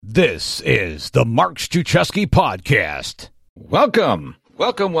This is the Mark Struczewski Podcast. Welcome. I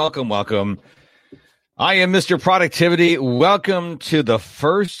am Mr. Productivity. Welcome to the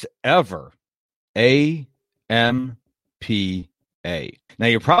first ever AMPA. Now,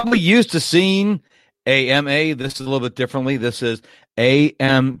 you're probably used to seeing AMA. This is a little bit differently. This is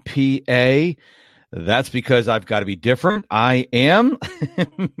AMPA. That's because I've got to be different. I am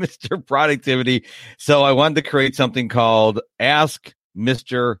Mr. Productivity. So I wanted to create something called Ask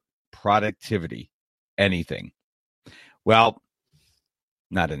Mr. Productivity. Anything. Well,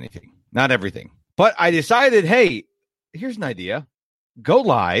 not anything, not everything. But I decided, hey, here's an idea. Go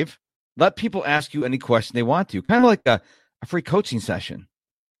live. Let people ask you any question they want to. Kind of like a free coaching session.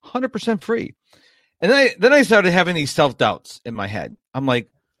 100% free. And then I started having these self-doubts in my head. I'm like,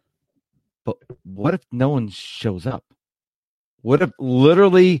 but what if no one shows up? What if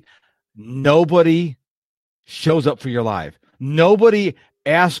literally nobody shows up for your live? Nobody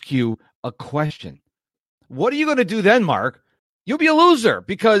asks you a question. What are you going to do then, Mark? You'll be a loser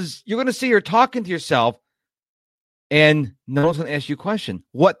because you're going to see you're talking to yourself and no one's going to ask you a question.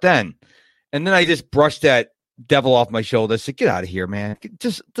 What then? And then I just brushed that devil off my shoulder. I said, get out of here, man.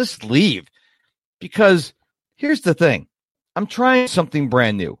 Just leave. Because here's the thing. I'm trying something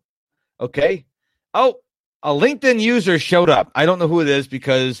brand new. Okay. Oh, a LinkedIn user showed up. I don't know who it is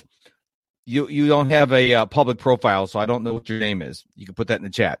because you don't have a public profile, so I don't know what your name is. You can put that in the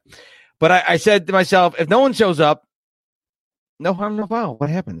chat. But I said to myself, if no one shows up, no harm, no foul. What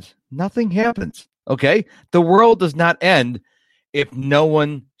happens? Nothing happens. Okay. The world does not end if no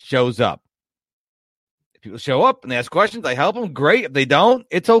one shows up. If people show up and they ask questions, I help them. Great. If they don't,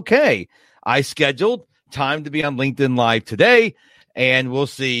 it's okay. I scheduled time to be on LinkedIn Live today, and we'll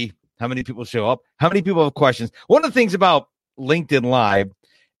see how many people show up, how many people have questions. One of the things about LinkedIn Live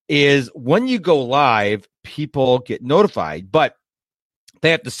is when you go live, people get notified, but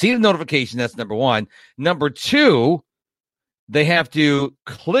they have to see the notification. That's number one. Number two, they have to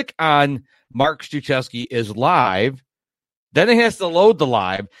click on Mark Struczewski is live. Then it has to load the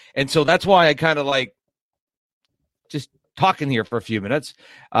live. And so that's why I kind of like just talking here for a few minutes.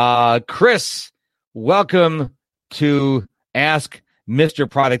 Chris, welcome to Ask Mr.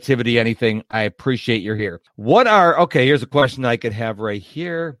 Productivity Anything. I appreciate you're here. Here's a question I could have right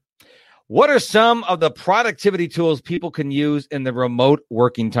here. What are some of the productivity tools people can use in the remote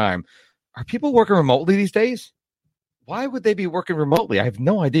working time? Are people working remotely these days? Why would they be working remotely? I have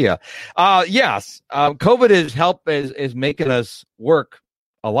no idea. Yes, COVID is making us work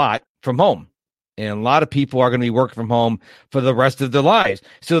a lot from home. And a lot of people are going to be working from home for the rest of their lives.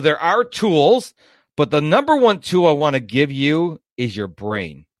 So there are tools, but the number one tool I want to give you is your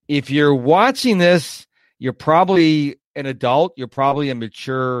brain. If you're watching this, you're probably an adult, you're probably a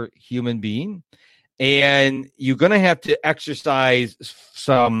mature human being, and you're going to have to exercise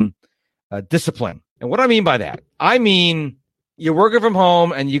some discipline. And what I mean by that, I mean you're working from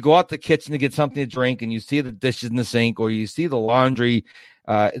home and you go out to the kitchen to get something to drink and you see the dishes in the sink, or you see the laundry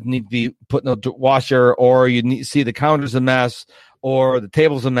need to be put in the washer, or you see the counter's a mess or the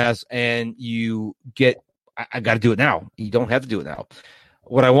table's a mess, and you get, I got to do it now. You don't have to do it now.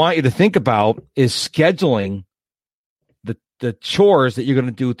 What I want you to think about is scheduling the chores that you're going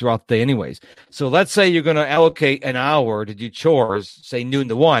to do throughout the day anyways. So let's say you're going to allocate an hour to do chores, say noon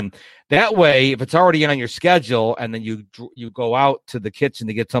to 1. That way, if it's already on your schedule and then you go out to the kitchen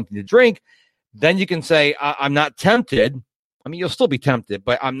to get something to drink, then you can say, I'm not tempted. I mean, you'll still be tempted,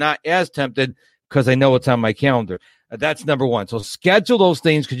 but I'm not as tempted because I know it's on my calendar. That's number one. So schedule those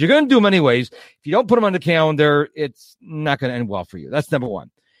things because you're going to do them anyways. If you don't put them on the calendar, it's not going to end well for you. That's number one.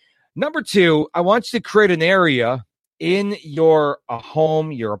 Number two, I want you to create an area in your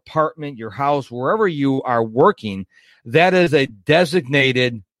home, your apartment, your house, wherever you are working, that is a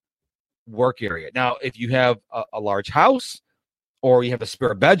designated work area. Now, if you have a large house or you have a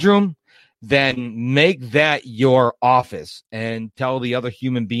spare bedroom, then make that your office and tell the other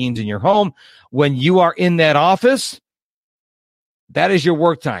human beings in your home when you are in that office, that is your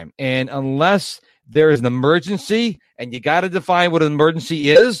work time. And unless there is an emergency, and you got to define what an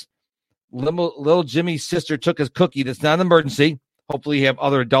emergency is. Little Jimmy's sister took his cookie. That's not an emergency. Hopefully you have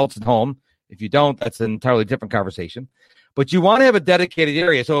other adults at home. If you don't, that's an entirely different conversation. But you want to have a dedicated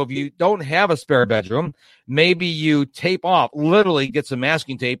area. So if you don't have a spare bedroom, maybe you tape off, literally get some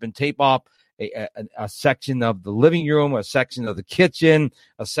masking tape and tape off a section of the living room, a section of the kitchen,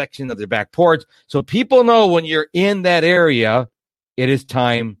 a section of the back porch. So people know when you're in that area, it is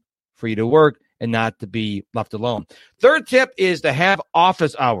time for you to work and not to be left alone. Third tip is to have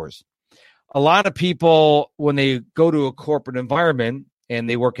office hours. A lot of people, when they go to a corporate environment and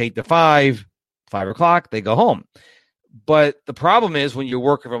they work 8 to 5, 5 o'clock, they go home. But the problem is when you're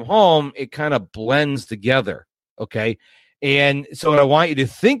working from home, it kind of blends together. Okay. And so what I want you to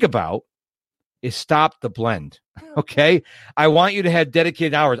think about is stop the blend. Okay. I want you to have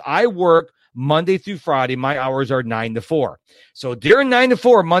dedicated hours. I work Monday through Friday. My hours are 9 to 4. So during 9 to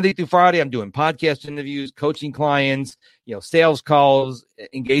 4, Monday through Friday, I'm doing podcast interviews, coaching clients, sales calls,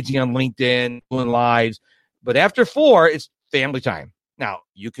 engaging on LinkedIn, doing lives. But after 4, it's family time. Now,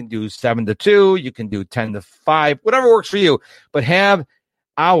 you can do 7 to 2, you can do 10 to 5, whatever works for you, but have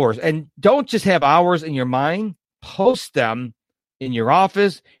hours. And don't just have hours in your mind, post them in your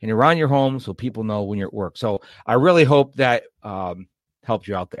office and around your home so people know when you're at work. So I really hope that helps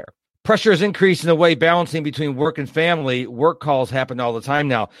you out there. Pressure is increasing the way balancing between work and family. Work calls happen all the time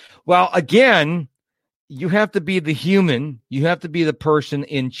now. Well, again, you have to be the human. You have to be the person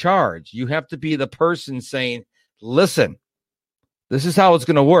in charge. You have to be the person saying, listen, this is how it's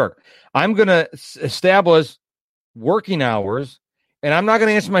going to work. I'm going to establish working hours, and I'm not going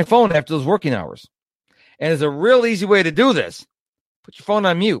to answer my phone after those working hours. And there's a real easy way to do this. Put your phone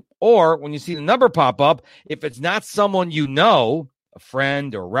on mute. Or when you see the number pop up, if it's not someone you know, a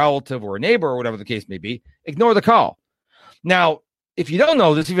friend or a relative or a neighbor or whatever the case may be, ignore the call. Now, if you don't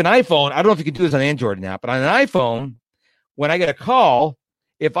know this, even iPhone, I don't know if you can do this on Android or not, but on an iPhone, when I get a call,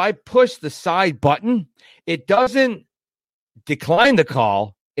 if I push the side button, it doesn't decline the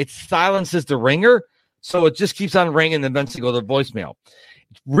call. It silences the ringer. So it just keeps on ringing and eventually go to voicemail.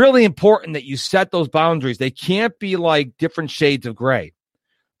 It's really important that you set those boundaries. They can't be like different shades of gray.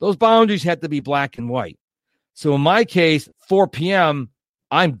 Those boundaries have to be black and white. So in my case, 4 p.m.,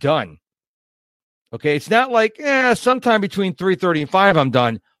 I'm done. Okay, it's not like sometime between 3:30 and 5, I'm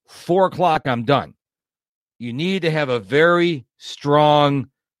done. 4 o'clock, I'm done. You need to have a very strong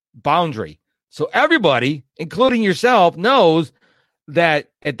boundary. So everybody, including yourself, knows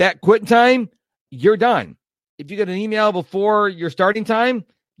that at that quit time, you're done. If you get an email before your starting time,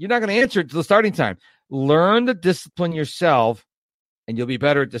 you're not going to answer it to the starting time. Learn to discipline yourself, and you'll be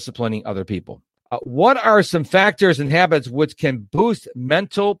better at disciplining other people. What are some factors and habits which can boost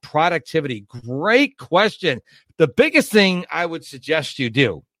mental productivity? Great question. The biggest thing I would suggest you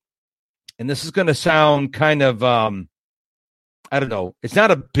do, and this is going to sound kind of, I don't know, it's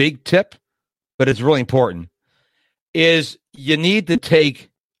not a big tip, but it's really important, is you need to take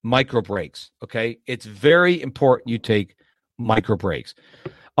micro breaks, okay? It's very important you take micro breaks.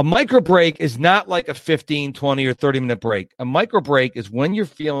 A micro break is not like a 15, 20, or 30-minute break. A micro break is when you're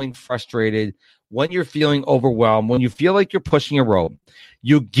feeling frustrated, when you're feeling overwhelmed, when you feel like you're pushing a rope.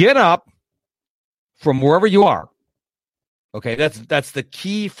 You get up from wherever you are, okay? That's the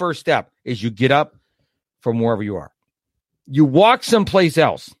key first step, is you get up from wherever you are. You walk someplace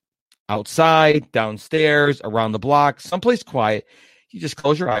else, outside, downstairs, around the block, someplace quiet. You just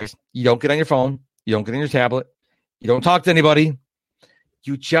close your eyes. You don't get on your phone. You don't get on your tablet. You don't talk to anybody.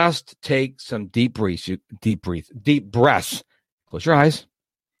 You just take some deep breaths. Deep breaths. Close your eyes.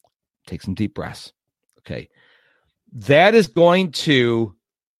 Take some deep breaths. Okay. That is going to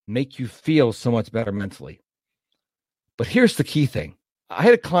make you feel so much better mentally. But here's the key thing. I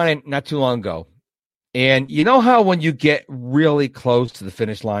had a client not too long ago, and you know how when you get really close to the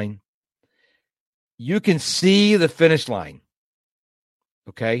finish line, you can see the finish line.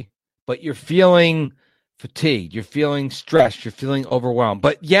 Okay. But you're feeling fatigued. You're feeling stressed. You're feeling overwhelmed.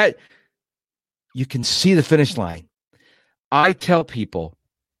 But yet you can see the finish line. I tell people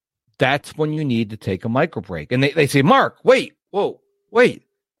that's when you need to take a micro break. And they say, Mark, wait. But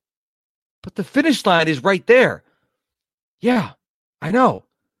the finish line is right there. Yeah, I know.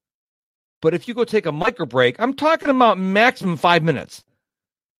 But if you go take a micro break, I'm talking about maximum 5 minutes.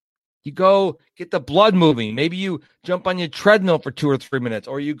 You go get the blood moving. Maybe you jump on your treadmill for 2 or 3 minutes,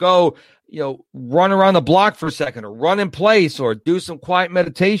 or you go, run around the block for a second, or run in place, or do some quiet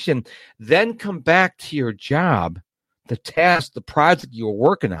meditation. Then come back to your job, the task, the project you were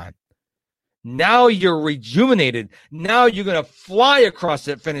working on. Now you're rejuvenated. Now you're going to fly across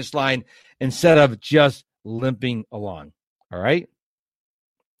that finish line instead of just limping along. All right?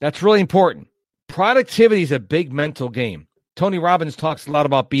 That's really important. Productivity is a big mental game. Tony Robbins talks a lot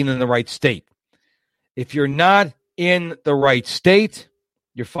about being in the right state. If you're not in the right state,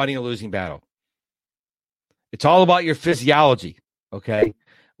 you're fighting a losing battle. It's all about your physiology, okay?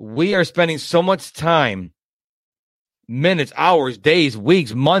 We are spending so much time, minutes, hours, days,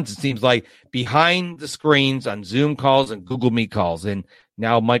 weeks, months, it seems like, behind the screens on Zoom calls and Google Meet calls and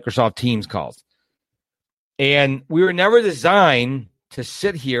now Microsoft Teams calls. And we were never designed to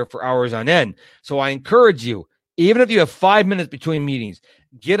sit here for hours on end. So I encourage you, even if you have 5 minutes between meetings,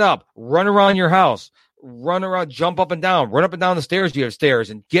 get up, run around your house, run around, jump up and down, run up and down the stairs. You have stairs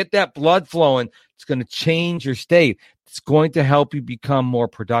and get that blood flowing. It's going to change your state. It's going to help you become more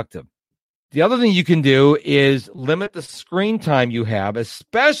productive. The other thing you can do is limit the screen time you have,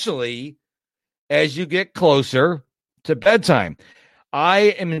 especially as you get closer to bedtime. I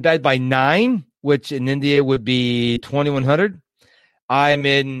am in bed by 9, which in India would be 2100. I'm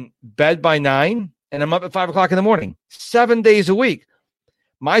in bed by 9, and I'm up at 5 o'clock in the morning, 7 days a week.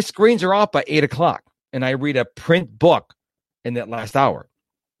 My screens are off by 8 o'clock, and I read a print book in that last hour.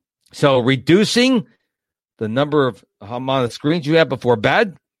 So reducing the number of amount of screens you have before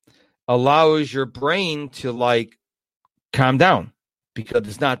bed allows your brain to like calm down because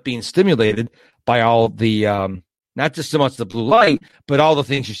it's not being stimulated by all the not just so much the blue light, but all the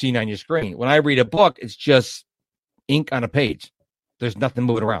things you're seeing on your screen. When I read a book, it's just ink on a page. There's nothing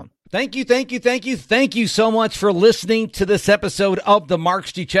moving around. Thank you so much for listening to this episode of the Mark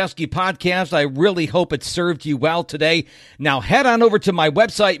Struczewski podcast. I really hope it served you well today. Now head on over to my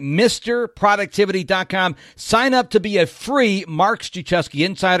website, MrProductivity.com. Sign up to be a free Mark Struczewski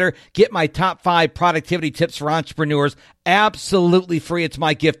Insider. Get my top 5 productivity tips for entrepreneurs. Absolutely free. It's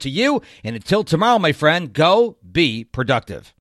my gift to you. And until tomorrow, my friend, go be productive.